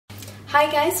Hi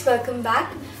guys, welcome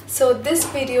back. So this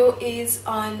video is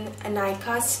on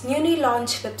Nykaa's newly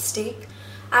launched lipstick.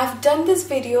 I've done this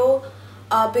video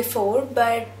before,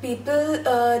 but people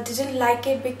didn't like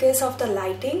it because of the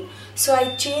lighting. So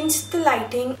I changed the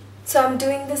lighting. So I'm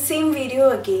doing the same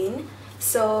video again.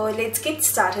 So let's get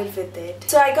started with it.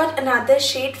 So I got another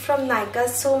shade from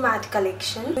Nykaa's So Matte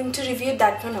collection. I'm going to review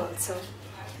that one also.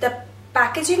 The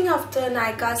packaging of the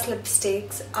Nykaa's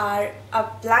lipsticks are a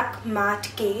black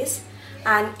matte case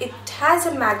and it has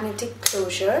a magnetic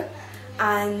closure,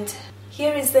 and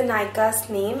here is the Nykaa's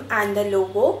name and the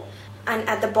logo, and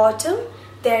at the bottom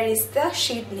there is the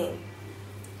shade name.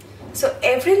 So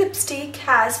every lipstick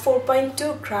has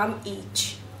 4.2 gram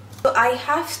each. So I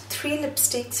have 3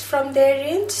 lipsticks from their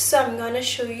range, so I'm going to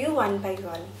show you one by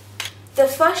one. The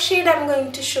first shade I'm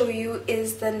going to show you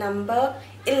is the number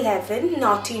 11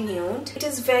 Naughty Nude. It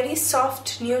is very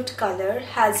soft nude color,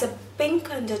 has a pink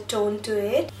undertone to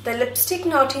it. The lipstick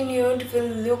Naughty Nude will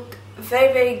look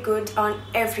very good on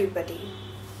everybody.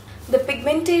 The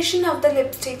pigmentation of the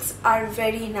lipsticks are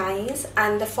very nice,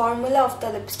 and the formula of the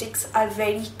lipsticks are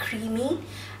very creamy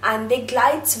and they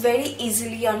glides very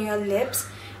easily on your lips,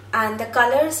 and the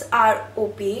colors are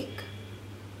opaque.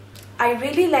 I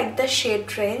really like the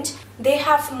shade range. They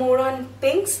have more on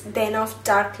pinks than of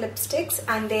dark lipsticks,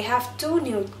 and they have 2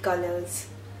 nude colors.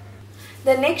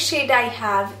 The next shade I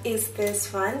have is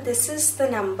this one. This is the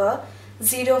number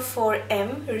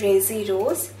 04M RACY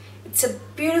Rose. It's a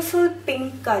beautiful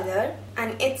pink color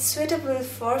and it's suitable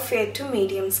for fair to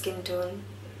medium skin tone.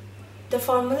 The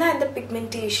formula and the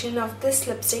pigmentation of this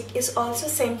lipstick is also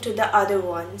same to the other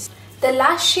ones. The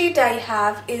last shade I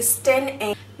have is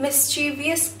 10M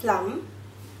Mischievous Plum.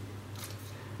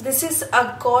 This is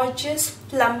a gorgeous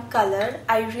plum color.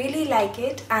 I really like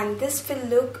it, and this will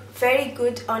look very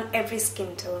good on every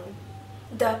skin tone.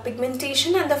 The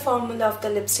pigmentation and the formula of the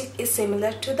lipstick is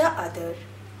similar to the other.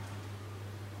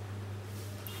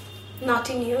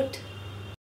 Naughty Nude.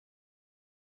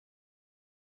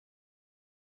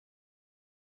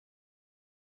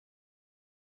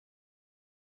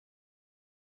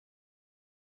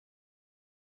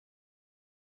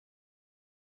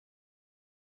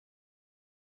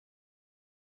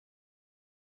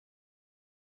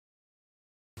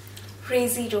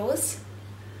 RACY Rose.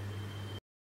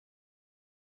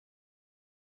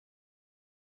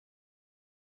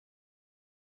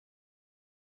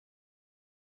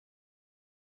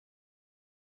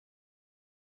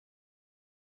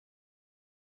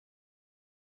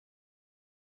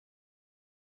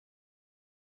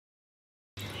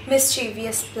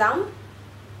 Mischievous Plum.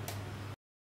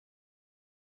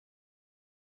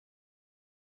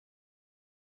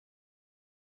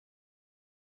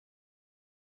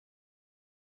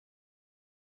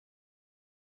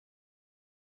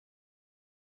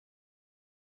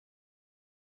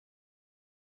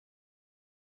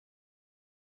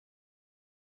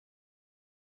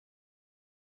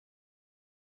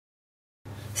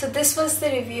 So this was the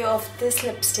review of this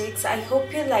lipsticks. I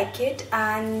hope you like it,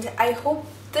 and I hope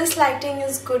this lighting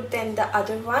is good than the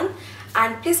other one.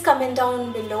 And please comment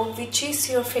down below which is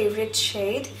your favorite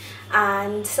shade,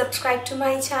 and subscribe to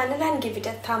my channel and give it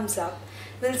a thumbs up.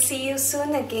 We'll see you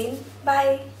soon again.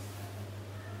 Bye.